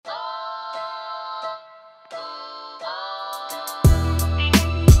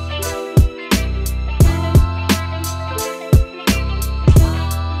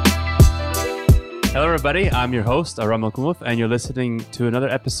everybody. I'm your host, Aram Alkumov, and you're listening to another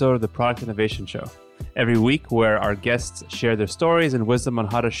episode of the Product Innovation Show. Every week, where our guests share their stories and wisdom on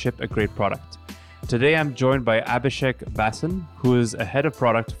how to ship a great product. Today, I'm joined by Abhishek Basan, who is a head of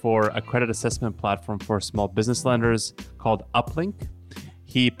product for a credit assessment platform for small business lenders called Uplink.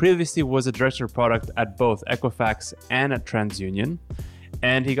 He previously was a director of product at both Equifax and at TransUnion,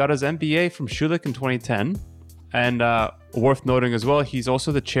 and he got his MBA from Schulich in 2010. And worth noting as well, he's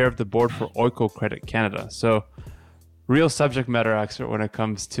also the chair of the board for Oiko Credit Canada. So real subject matter expert when it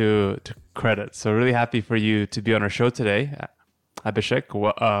comes to credit. So really happy for you to be on our show today. Abhishek,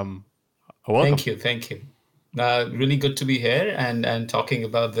 welcome. Thank you. Really good to be here and talking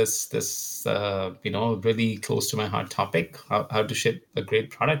about this really close to my heart topic, how to ship a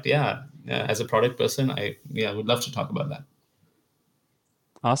great product. As a product person, I would love to talk about that.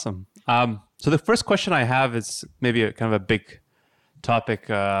 Awesome. So the first question I have is maybe a kind of a big topic,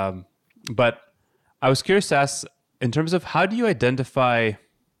 but I was curious to ask, in terms of how do you identify,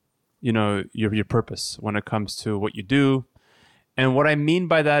 your purpose when it comes to what you do? And what I mean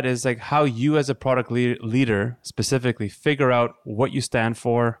by that is like how you as a product leader specifically figure out what you stand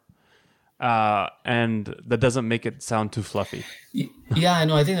for, and that doesn't make it sound too fluffy. Yeah, I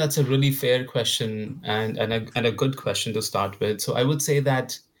know. I think that's a really fair question and a good question to start with. So I would say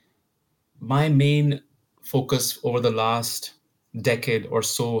that my main focus over the last decade or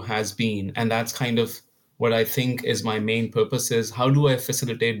so has been, and that's kind of what I think is my main purpose, is how do I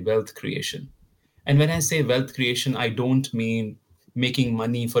facilitate wealth creation? And when I say wealth creation, I don't mean making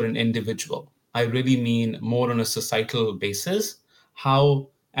money for an individual. I really mean more on a societal basis, how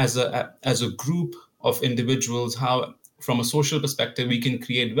as a group of individuals, how from a social perspective we can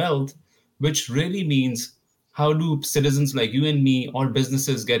create wealth, which really means how do citizens like you and me or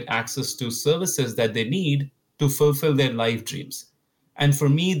businesses get access to services that they need to fulfill their life dreams? And for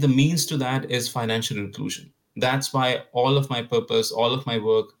me, the means to that is financial inclusion. That's why all of my purpose, all of my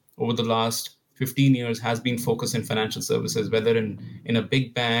work over the last 15 years has been focused in financial services, whether in a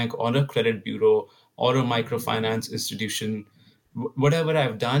big bank or a credit bureau or a microfinance institution. Whatever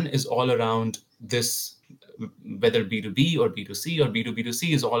I've done is all around this, whether B2B or B2C or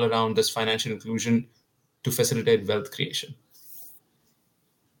B2B2C, is all around this financial inclusion to facilitate wealth creation.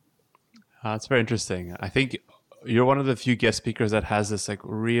 That's very interesting. I think you're one of the few guest speakers that has this like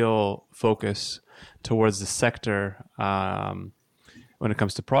real focus towards the sector when it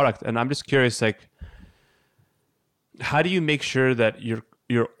comes to product. And I'm just curious, like, how do you make sure that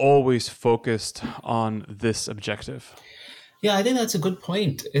you're always focused on this objective? Yeah, I think that's a good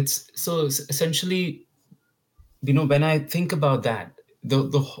point. It's so essentially, when I think about that,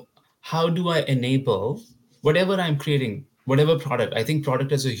 the how do I enable whatever I'm creating, whatever product? I think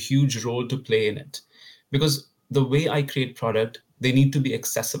product has a huge role to play in it, because the way I create product, they need to be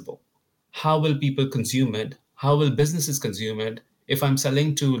accessible. How will people consume it? How will businesses consume it? If I'm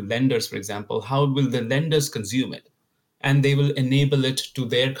selling to lenders, for example, how will the lenders consume it? And they will enable it to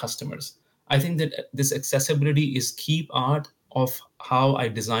their customers. I think that this accessibility is key part of how I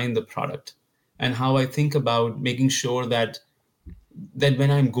design the product and how I think about making sure that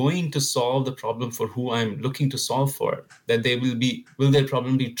when I'm going to solve the problem for who I'm looking to solve for, that will their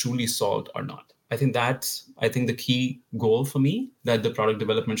problem be truly solved or not? I think that's the key goal for me that the product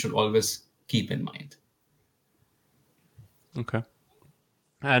development should always keep in mind. Okay.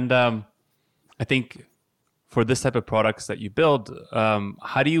 And I think for this type of products that you build,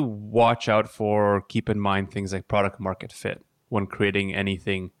 how do you watch out for, keep in mind things like product market fit when creating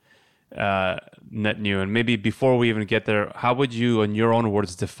anything net new? And maybe before we even get there, how would you, in your own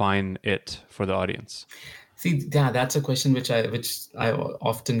words, define it for the audience? See, yeah, that's a question which I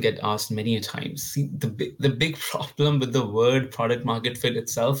often get asked many a times. See, the big problem with the word product market fit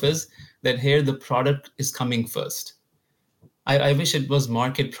itself is that here the product is coming first. I wish it was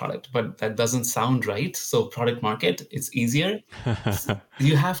market product, but that doesn't sound right. So product market, it's easier.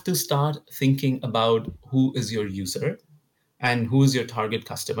 You have to start thinking about who is your user and who is your target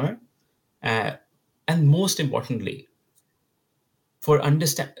customer. And most importantly,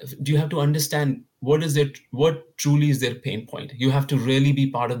 you have to understand what truly is their pain point. You have to really be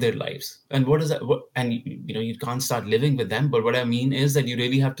part of their lives. And what is that? And you can't start living with them. But what I mean is that you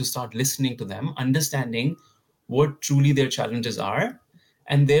really have to start listening to them, understanding what truly their challenges are.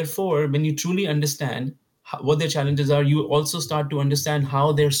 And therefore, when you truly understand what their challenges are, you also start to understand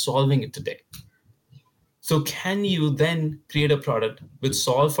how they're solving it today. So can you then create a product which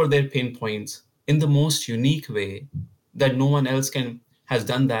solve for their pain points in the most unique way that no one else has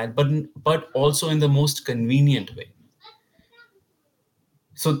done that, but also in the most convenient way?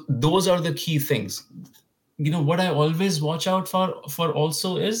 So those are the key things. What I always watch out for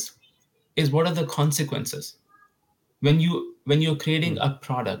also is, is what are the consequences when you're creating a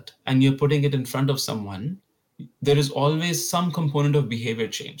product and you're putting it in front of someone. There is always some component of behavior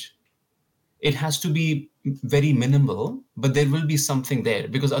change. It has to be very minimal, but there will be something there,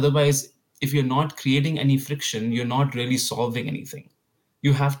 because otherwise, if you're not creating any friction, you're not really solving anything.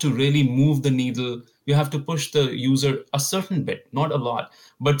 You have to really move the needle. You have to push the user a certain bit, not a lot,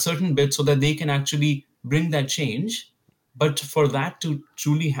 but certain bit, so that they can actually bring that change. But for that to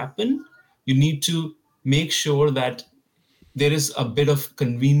truly happen, you need to make sure that there is a bit of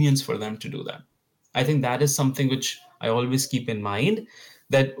convenience for them to do that. I think that is something which I always keep in mind,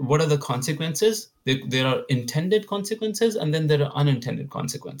 that what are the consequences? There are intended consequences and then there are unintended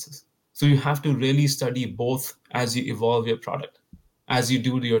consequences. So you have to really study both as you evolve your product, as you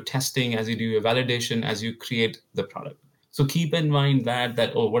do your testing, as you do your validation, as you create the product. So keep in mind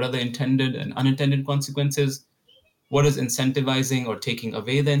that, oh, what are the intended and unintended consequences? What is incentivizing or taking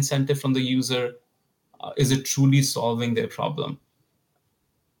away the incentive from the user? Is it truly solving their problem?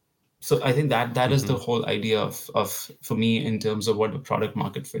 So I think that is the whole idea of for me in terms of what the product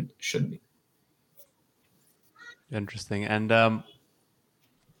market fit should be. Interesting. And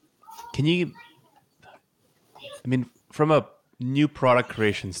can you, I mean, from a new product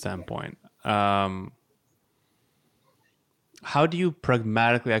creation standpoint, how do you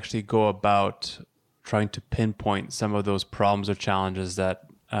pragmatically actually go about trying to pinpoint some of those problems or challenges that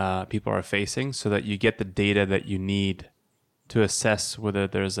people are facing, so that you get the data that you need to assess whether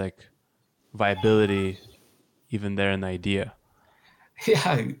there's like viability even there in the idea?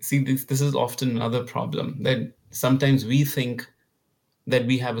 Yeah, see, this is often another problem, that sometimes we think that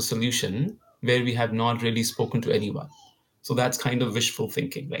we have a solution where we have not really spoken to anyone. So that's kind of wishful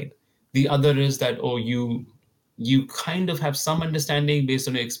thinking, right? The other is that, oh, you kind of have some understanding based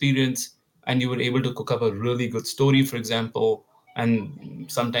on your experience, and you were able to cook up a really good story, for example, and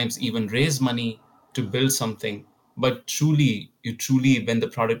sometimes even raise money to build something. But truly, when the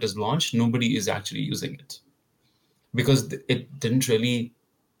product is launched, nobody is actually using it, because you didn't really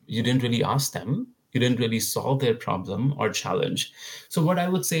ask them, you didn't really solve their problem or challenge. So what I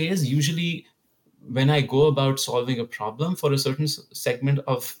would say is, usually when I go about solving a problem for a certain segment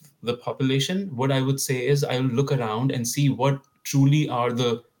of the population, what I would say is I will look around and see what truly are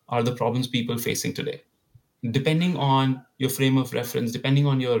the problems people facing today. Depending on your frame of reference, depending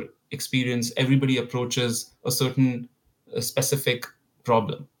on your experience, everybody approaches a certain specific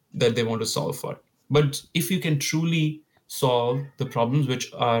problem that they want to solve for. But if you can truly solve the problems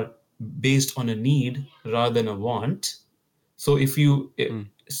which are based on a need rather than a want, so if you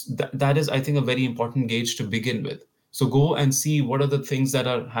that is, I think, a very important gauge to begin with. So go and see what are the things that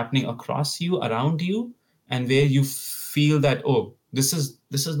are happening across you, around you, and where you feel that, oh, this is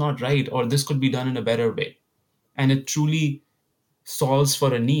not right, or this could be done in a better way, and it truly solves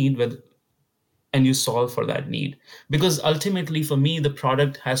for a need with, and you solve for that need. Because ultimately, for me, the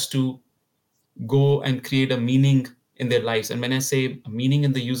product has to go and create a meaning in their lives. And when I say meaning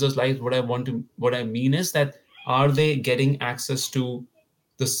in the user's life, what I mean is that, are they getting access to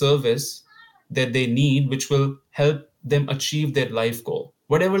the service that they need, which will help them achieve their life goal,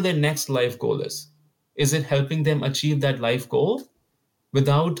 whatever their next life goal is? Is it helping them achieve that life goal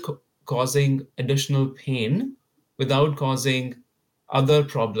without causing additional pain, without causing other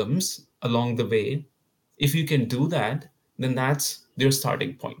problems along the way? If you can do that, then that's their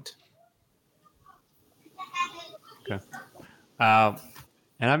starting point. Okay.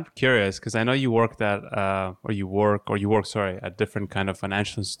 And I'm curious because I know you worked at, sorry, at different kind of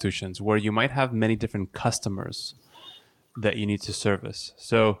financial institutions where you might have many different customers that you need to service.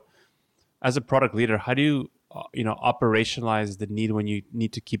 So, as a product leader, how do you, operationalize the need when you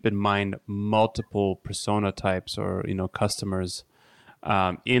need to keep in mind multiple persona types or customers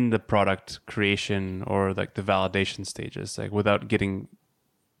in the product creation or like the validation stages, like without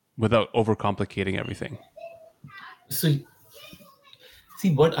overcomplicating everything? So,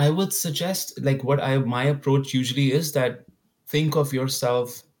 see, what I would suggest, like my approach usually is that, think of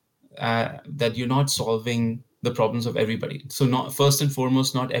yourself that you're not solving the problems of everybody. So, not first and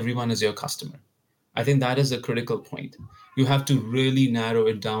foremost, not everyone is your customer. I think that is a critical point. You have to really narrow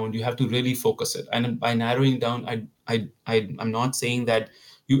it down. You have to really focus it. And by narrowing down, I'm not saying that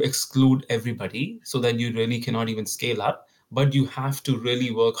you exclude everybody so that you really cannot even scale up, but you have to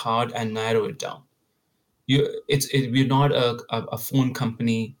really work hard and narrow it down. We're not a phone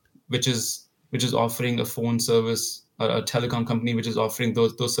company which is offering a phone service, a telecom company which is offering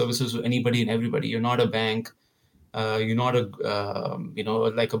those services to anybody and everybody. You're not a bank. You're not a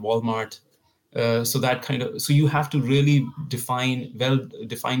like a Walmart. So you have to really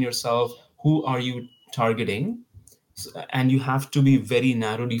define yourself. Who are you targeting? And you have to be very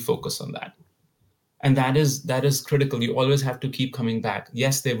narrowly focused on that. And that is critical. You always have to keep coming back.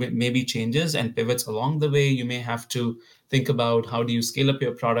 Yes, there may be changes and pivots along the way. You may have to think about how do you scale up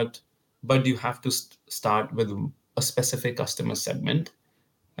your product, but you have to start with a specific customer segment,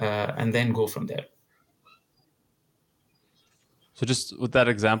 and then go from there. So just with that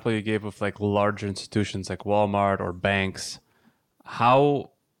example you gave of like larger institutions like Walmart or banks,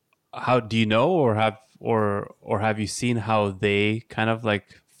 how do you know, or have you seen how they kind of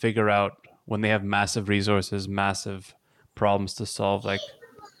like figure out when they have massive resources, massive problems to solve, like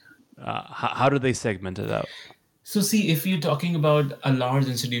how do they segment it out? So see, if you're talking about a large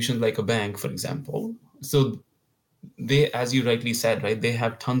institution like a bank, for example, so they, as you rightly said, right, they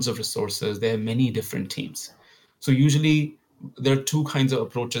have tons of resources, they have many different teams. So usually there are two kinds of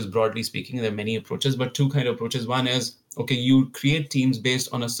approaches, broadly speaking. There are many approaches, but two kind of approaches. One is, okay, you create teams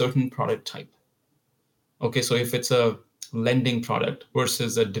based on a certain product type. Okay, so if it's a lending product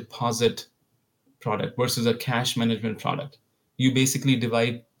versus a deposit product versus a cash management product, you basically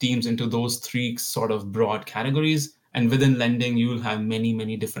divide teams into those three sort of broad categories. And within lending, you'll have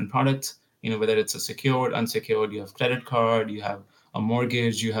many different products, whether it's a secured, unsecured, you have credit card, you have a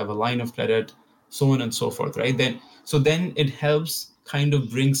mortgage, you have a line of credit, so on and so forth, right? Then it helps kind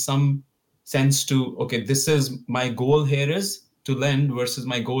of bring some sense to, okay, this is my goal here is to lend versus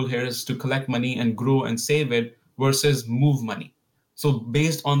my goal here is to collect money and grow and save it versus move money. So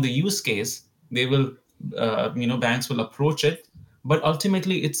based on the use case, they will, banks will approach it, but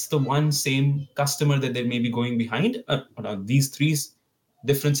ultimately it's the one same customer that they may be going behind. These three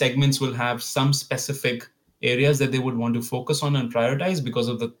different segments will have some specific areas that they would want to focus on and prioritize because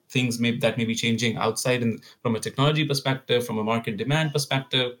of the things that may be changing outside and from a technology perspective, from a market demand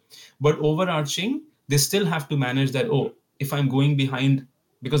perspective. But overarching, they still have to manage that, oh, if I'm going behind,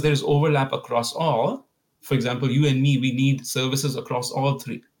 because there is overlap across all, for example, you and me, we need services across all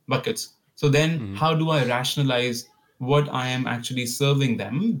three buckets. So then Mm-hmm. how do I rationalize what I am actually serving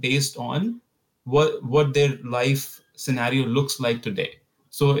them based on what their life scenario looks like today?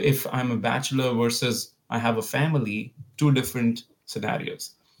 So if I'm a bachelor versus I have a family, two different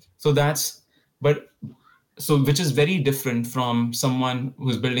scenarios. So that's, but so which is very different from someone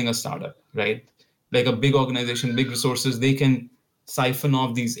who's building a startup, right? Like a big organization, big resources, they can siphon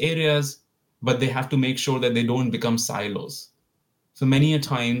off these areas, but they have to make sure that they don't become silos. So many a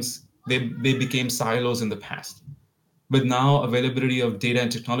times they became silos in the past. With now availability of data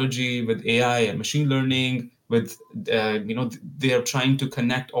and technology, with AI and machine learning, with they are trying to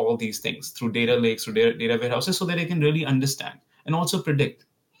connect all these things through data lakes, through data warehouses, so that they can really understand and also predict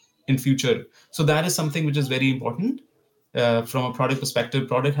in future. So that is something which is very important from a product perspective.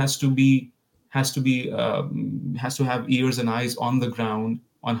 Product has to have ears and eyes on the ground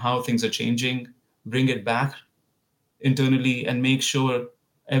on how things are changing, bring it back internally, and make sure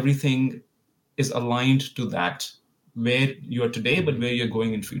everything is aligned to that, where you are today but Mm-hmm. where you're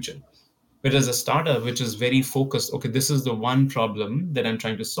going in future. Whereas a startup which is very focused, okay, this is the one problem that I'm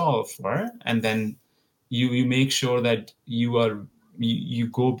trying to solve for, and then you make sure that you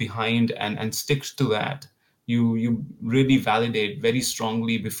go behind and stick to that. You really validate very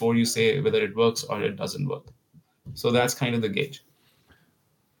strongly before you say whether it works or it doesn't work. So that's kind of the gauge.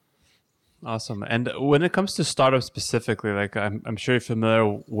 Awesome. And when it comes to startups specifically, like I'm sure you're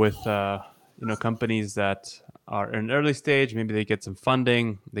familiar with companies that are in early stage. Maybe they get some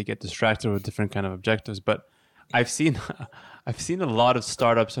funding, they get distracted with different kind of objectives. But I've seen I've seen a lot of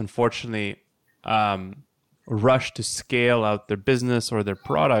startups, unfortunately, um, rush to scale out their business or their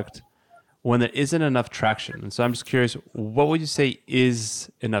product when there isn't enough traction. And so I'm just curious, what would you say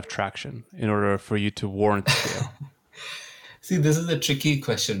is enough traction in order for you to warrant scale? See, this is a tricky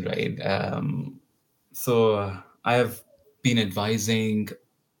question, right? So I have been advising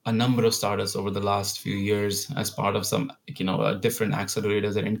a number of startups over the last few years as part of some, different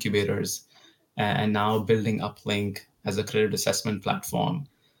accelerators and incubators, and now building Uplink as a credit assessment platform.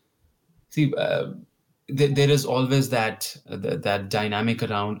 See, there is always that dynamic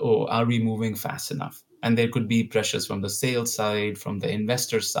around, oh, are we moving fast enough? And there could be pressures from the sales side, from the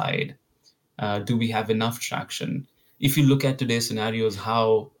investor side. Do we have enough traction? If you look at today's scenarios,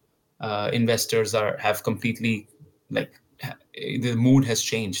 how investors have completely, like, the mood has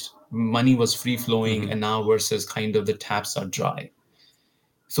changed. Money was free flowing, Mm-hmm. and now versus kind of the taps are dry.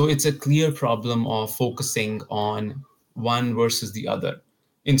 So it's a clear problem of focusing on one versus the other.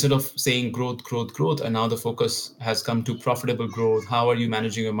 Instead of saying growth, growth, growth, and now the focus has come to profitable growth. How are you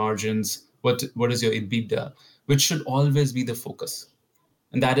managing your margins? What is your EBITDA? Which should always be the focus.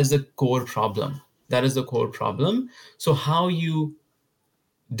 And that is the core problem. That is the core problem. So how you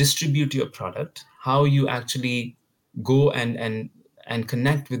distribute your product, how you actually go and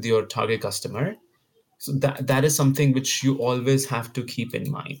connect with your target customer, So that is something which you always have to keep in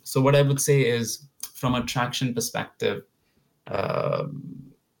mind. So what I would say is, from a traction perspective,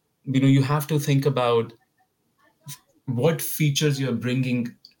 you have to think about what features you're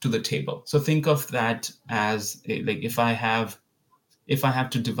bringing to the table. So think of that as like, if I have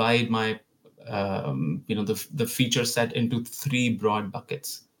to divide my the feature set into three broad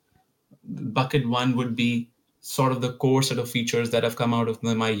buckets. Bucket one would be sort of the core set of features that have come out of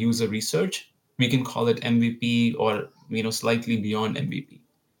my user research. We can call it MVP, or slightly beyond MVP.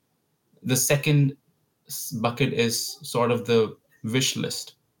 The second bucket is sort of the wish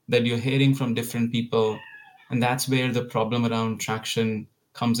list that you're hearing from different people, and that's where the problem around traction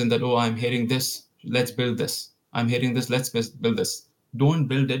comes in. That, oh, I'm hearing this, let's build this. I'm hearing this, let's build this. Don't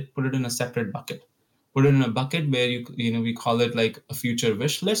build it, put it in a separate bucket. Put it in a bucket where we call it like a future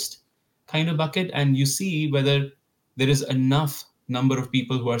wish list kind of bucket, and you see whether there is enough number of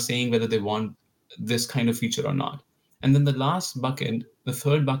people who are saying whether they want this kind of feature or not. And then the last bucket, the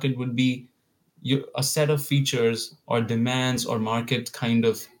third bucket, would be a set of features or demands or market kind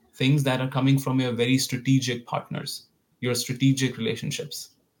of things that are coming from your very strategic partners, your strategic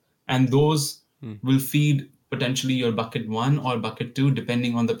relationships. And those will feed potentially your bucket one or bucket two,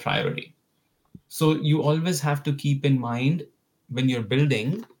 depending on the priority. So you always have to keep in mind when you're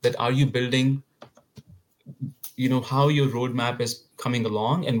building that, are you building, how your roadmap is coming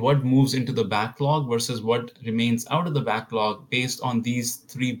along and what moves into the backlog versus what remains out of the backlog based on these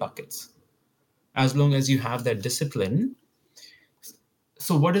three buckets. As long as you have that discipline.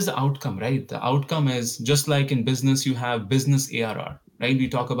 So what is the outcome, right? The outcome is, just like in business, you have business ARR, right? We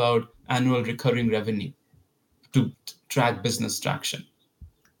talk about annual recurring revenue to track business traction.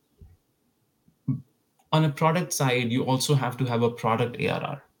 On a product side, you also have to have a product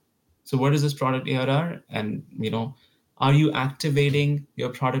ARR. So what is this product ARR? And, are you activating your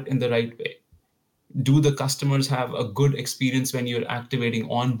product in the right way? Do the customers have a good experience when you're activating,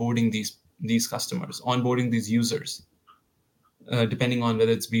 onboarding these customers, onboarding these users? Depending on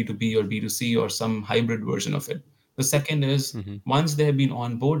whether it's B2B or B2C or some hybrid version of it. The second is, once they have been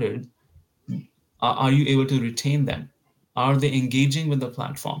onboarded, are you able to retain them? Are they engaging with the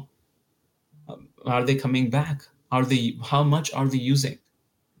platform? Are they coming back? How much are they using?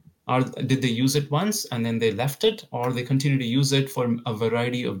 Did they use it once and then they left it, or they continue to use it for a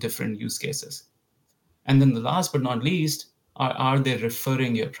variety of different use cases? And then the last but not least, are they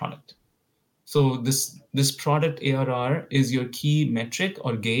referring your product? So this product ARR is your key metric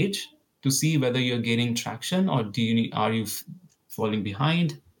or gauge to see whether you're gaining traction, or are you falling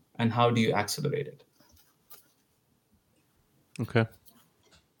behind, and how do you accelerate it? Okay.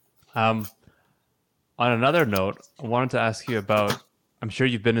 On another note, I wanted to ask you about, I'm sure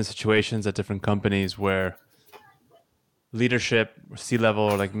you've been in situations at different companies where leadership, or C-level,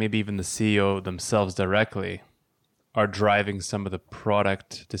 or like maybe even the CEO themselves directly are driving some of the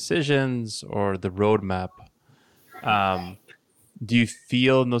product decisions or the roadmap. Do you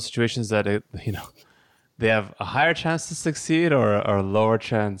feel in those situations that they have a higher chance to succeed, or a lower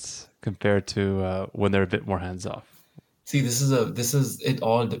chance compared to when they're a bit more hands off? See,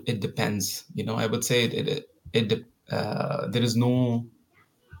 it depends. I would say there is no,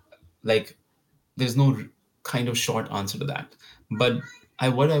 like, there's no kind of short answer to that. But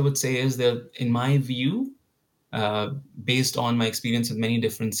what I would say is that, in my view, based on my experience with many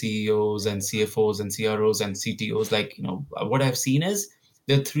different CEOs and CFOs and CROs and CTOs, what I've seen is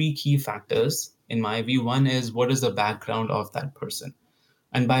there are three key factors in my view. One is, what is the background of that person?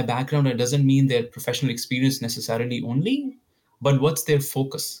 And by background, it doesn't mean their professional experience necessarily only, but what's their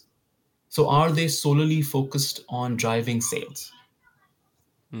focus? So are they solely focused on driving sales?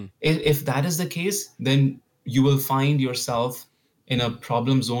 If that is the case, then you will find yourself in a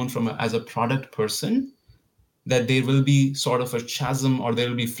problem zone as a product person, that there will be sort of a chasm, or there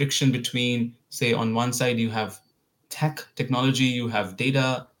will be friction between, say, on one side you have technology, you have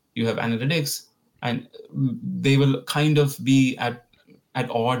data, you have analytics, and they will kind of be at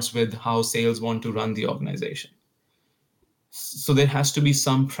odds with how sales want to run the organization. So there has to be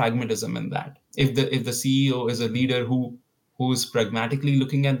some pragmatism in that. If the CEO is a leader who is pragmatically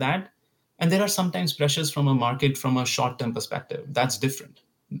looking at that, and there are sometimes pressures from a market from a short-term perspective, that's different.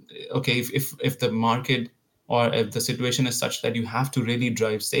 Okay, if the market or if the situation is such that you have to really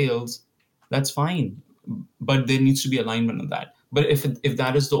drive sales, that's fine, but there needs to be alignment on that. But if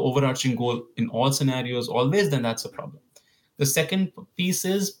that is the overarching goal in all scenarios always, then that's a problem. The second piece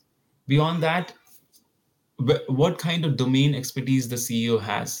is, beyond that, what kind of domain expertise the CEO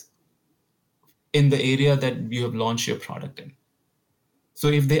has in the area that you have launched your product in. So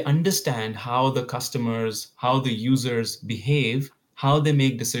if they understand how the customers, how the users behave, how they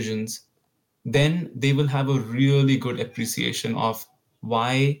make decisions, then they will have a really good appreciation of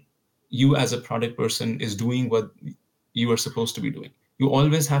why you as a product person is doing what you are supposed to be doing. You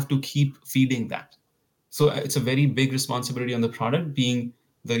always have to keep feeding that. So it's a very big responsibility on the product, being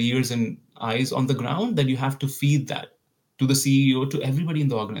the ears and eyes on the ground, that you have to feed that to the CEO, to everybody in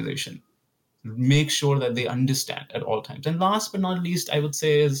the organization. Make sure that they understand at all times. And last but not least, I would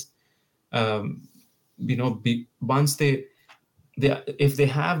say is, once they if they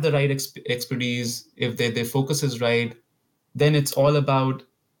have the right expertise, if their focus is right, then it's all about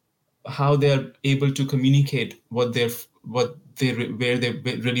how they're able to communicate where they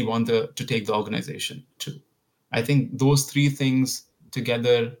really want to take the organization to. I think those three things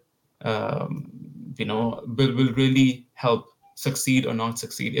together, will really help succeed or not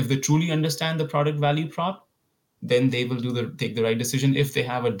succeed. If they truly understand the product value prop, then they will take the right decision. If they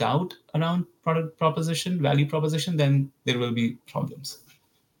have a doubt around product proposition, value proposition, then there will be problems.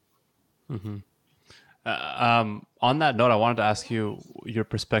 Mm-hmm. On that note, I wanted to ask you your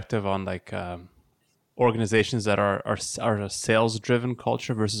perspective on organizations that are a sales driven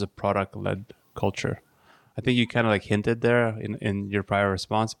culture versus a product led culture. I think you kind of hinted there in your prior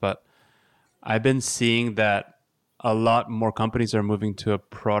response, but I've been seeing that a lot more companies are moving to a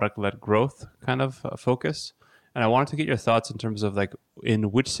product led growth kind of focus. And I wanted to get your thoughts in terms of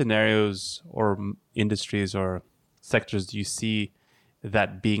in which scenarios or industries or sectors do you see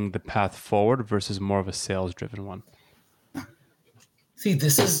that being the path forward versus more of a sales driven one? See,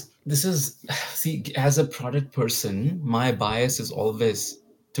 this is see, as a product person, my bias is always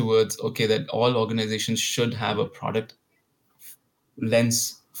towards, okay, that all organizations should have a product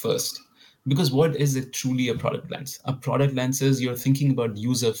lens first. Because what is it truly a product lens? A product lens is you're thinking about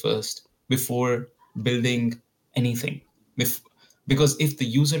user first before building anything. Because if the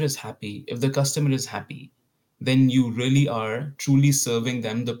user is happy, if the customer is happy, then you really are truly serving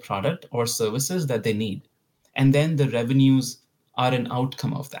them the product or services that they need. And then the revenues are an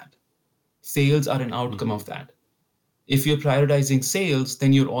outcome of that. Sales are an outcome of that. If you're prioritizing sales,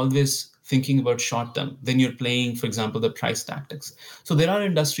 then you're always thinking about short term. Then you're playing, for example, the price tactics. So there are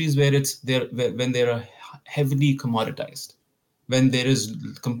industries where when they are heavily commoditized, when there is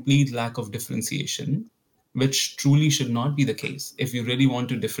complete lack of differentiation, which truly should not be the case. If you really want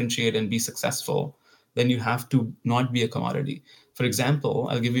to differentiate and be successful, then you have to not be a commodity. For example,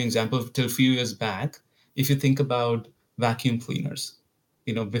 I'll give you an example. Till a few years back, if you think about vacuum cleaners,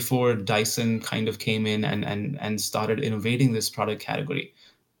 before Dyson kind of came in and started innovating this product category,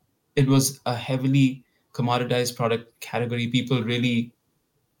 it was a heavily commoditized product category. People really,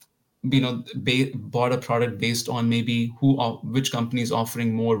 bought a product based on maybe which company is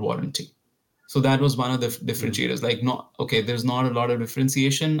offering more warranty. So that was one of the differentiators. There's not a lot of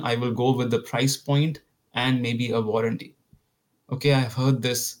differentiation. I will go with the price point and maybe a warranty. Okay, I've heard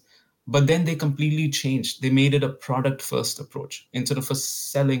this. But then they completely changed. They made it a product first approach instead of a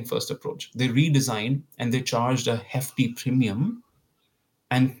selling first approach. They redesigned and they charged a hefty premium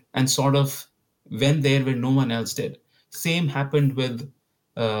and sort of went there where no one else did. Same happened with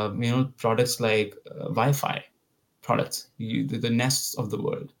products like Wi-Fi products, the Nests of the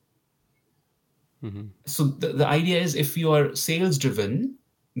world. Mm-hmm. So the idea is, if you are sales driven,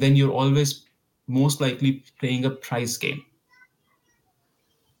 then you're always most likely playing a price game.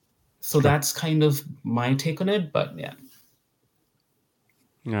 So that's kind of my take on it, but yeah.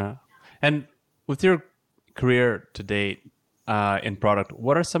 Yeah. And with your career to date in product,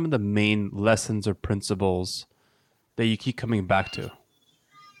 what are some of the main lessons or principles that you keep coming back to?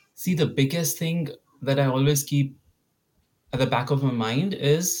 See, the biggest thing that I always keep at the back of my mind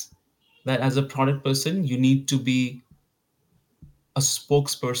is that as a product person, you need to be a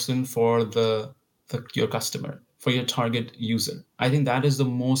spokesperson for your customer, for your target user. I think that is the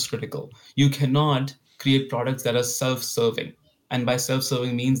most critical. You cannot create products that are self-serving. And by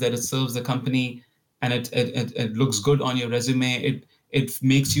self-serving means that it serves the company and it looks good on your resume. It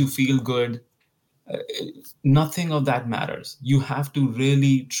makes you feel good. Nothing of that matters. You have to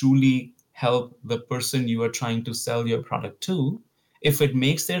really, truly help the person you are trying to sell your product to. If it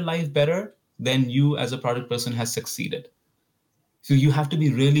makes their life better, then you as a product person has succeeded. So you have to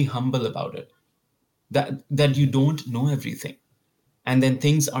be really humble about it, that you don't know everything. And then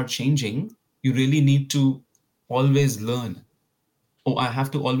things are changing. You really need to always learn. Oh, I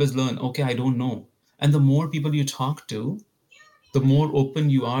have to always learn. Okay, I don't know. And the more people you talk to, the more open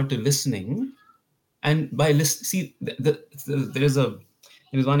you are to listening. And by listen, see, there's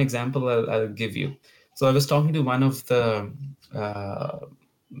one example I'll give you. So I was talking to one of the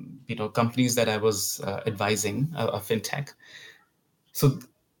companies that I was advising, a fintech. So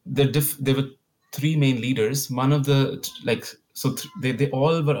there were three main leaders. One of the they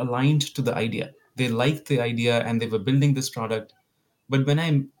all were aligned to the idea. They liked the idea and they were building this product. But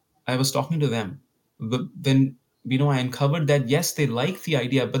when I was talking to them, then I uncovered that yes, they liked the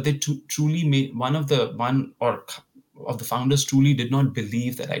idea, but they truly made one or of the founders truly did not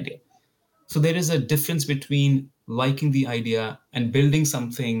believe that idea. So there is a difference between liking the idea and building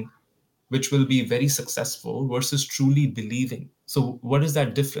something which will be very successful versus truly believing. So what is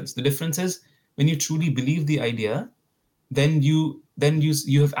that difference? The difference is when you truly believe the idea, then you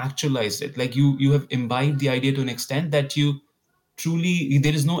have actualized it. Like you have imbibed the idea to an extent that you truly,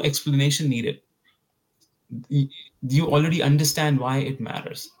 there is no explanation needed. You already understand why it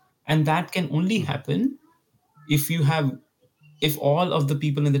matters, and that can only happen if you have if all of the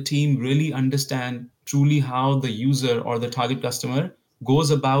people in the team really understand truly how the user or the target customer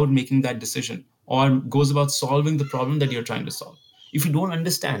goes about making that decision or goes about solving the problem that you're trying to solve. If you don't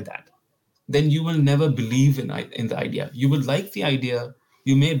understand that, then you will never believe in the idea. You will like the idea,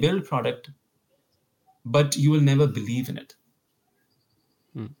 you may build product, but you will never believe in it.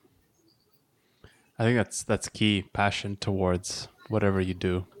 I think that's key, passion towards whatever you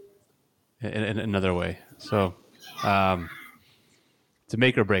do in another way. So to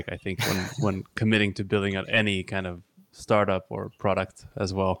make or break, I think, when committing to building out any kind of startup or product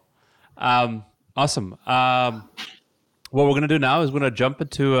as well. Awesome. What we're gonna do now is we're gonna jump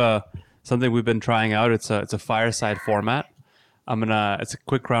into something we've been trying out. It's a fireside format. It's a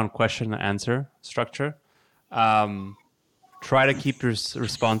quick round question and answer structure. Try to keep your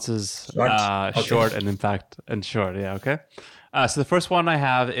responses Okay. short and in fact and short. Yeah. Okay. So the first one I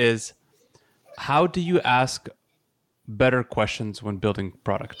have is, how do you ask better questions when building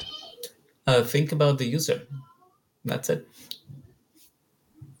product? Think about the user. That's it.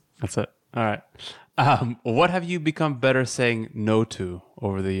 That's it. All right. What have you become better saying no to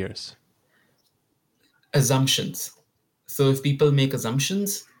over the years? Assumptions. So if people make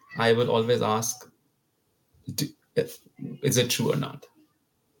assumptions, I would always ask, is it true or not?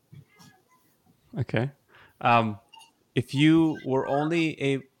 Okay. If you were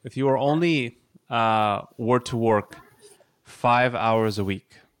only were to work 5 hours a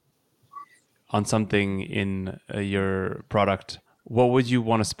week on something in your product, what would you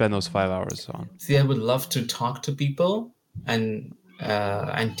want to spend those 5 hours on? See, I would love to talk to people and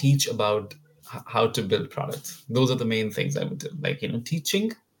teach about how to build products. Those are the main things I would do, like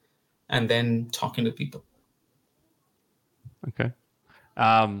teaching and then talking to people. Okay.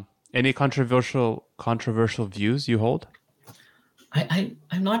 Any controversial views you hold? I'm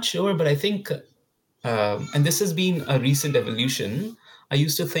not sure, but I think, and this has been a recent evolution. I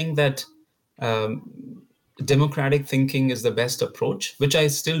used to think that democratic thinking is the best approach, which I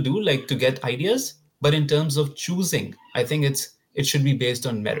still do, like to get ideas. But in terms of choosing, I think it should be based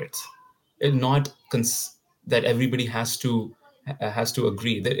on merits, and not that everybody has to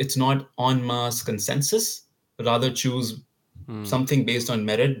agree. That it's not en masse consensus. Rather, choose something based on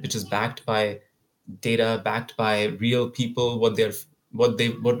merit, which is backed by data, backed by real people, what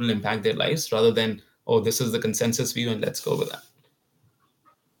will impact their lives, rather than, oh, this is the consensus view and let's go with that.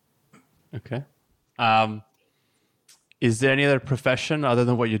 Okay. Is there any other profession other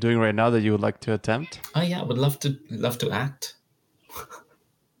than what you're doing right now that you would like to attempt? Oh yeah, I would love to act.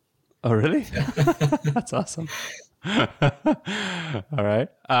 Oh, really? That's awesome. All right.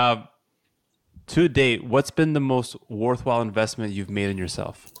 To date, what's been the most worthwhile investment you've made in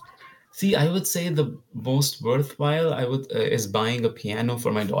yourself? See, I would say the most worthwhile I would is buying a piano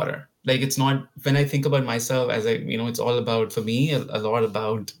for my daughter. Like, it's not, when I think about myself, as it's all about, for me, a lot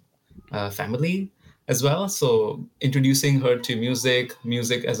about family as well. So introducing her to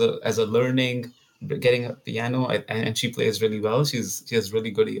music as a learning, getting a piano, and she plays really well. She has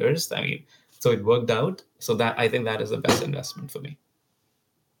really good ears. I mean, so it worked out. So that, I think that is the best investment for me.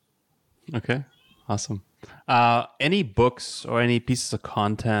 Okay. Awesome. Any books or any pieces of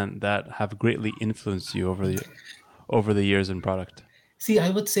content that have greatly influenced you over the years in product? See, I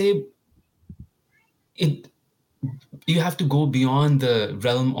would say it you have to go beyond the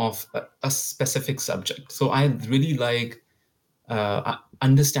realm of a specific subject. So I really like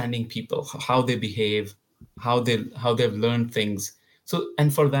understanding people, how they behave, how they've learned things. So,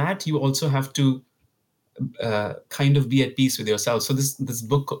 and for that, you also have to kind of be at peace with yourself. So this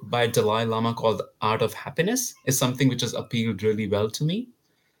book by Dalai Lama called Art of Happiness is something which has appealed really well to me.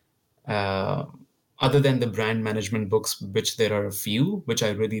 Uh, Other than the brand management books, which there are a few, which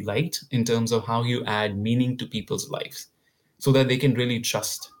I really liked in terms of how you add meaning to people's lives so that they can really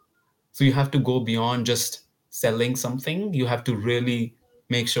trust. So you have to go beyond just selling something. You have to really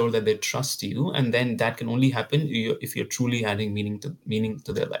make sure that they trust you. And then that can only happen if you're truly adding meaning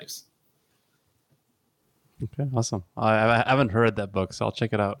to their lives. Okay, awesome. I haven't heard that book, so I'll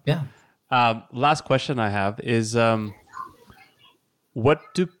check it out. Yeah. Last question I have is, what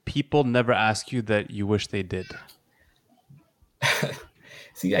do people never ask you that you wish they did?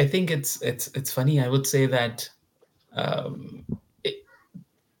 See, I think it's funny. I would say that it,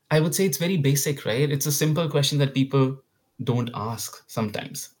 I would say it's very basic, right? It's a simple question that people don't ask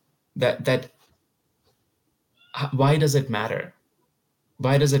sometimes. Why does it matter?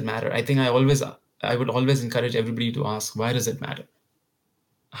 Why does it matter? I think I would always encourage everybody to ask, why does it matter?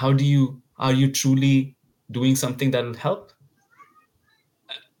 Are you truly doing something that will help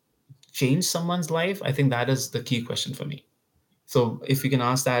change someone's life? I think that is the key question for me. So if you can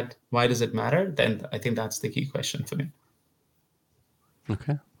ask that, why does it matter? Then I think that's the key question for me.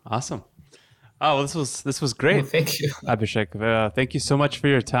 Okay, awesome. Oh, well, this was Well, great, thank you. Abhishek. Thank you so much for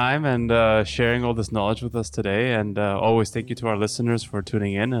your time and sharing all this knowledge with us today. And always thank you to our listeners for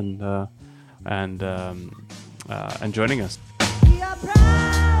tuning in and joining us.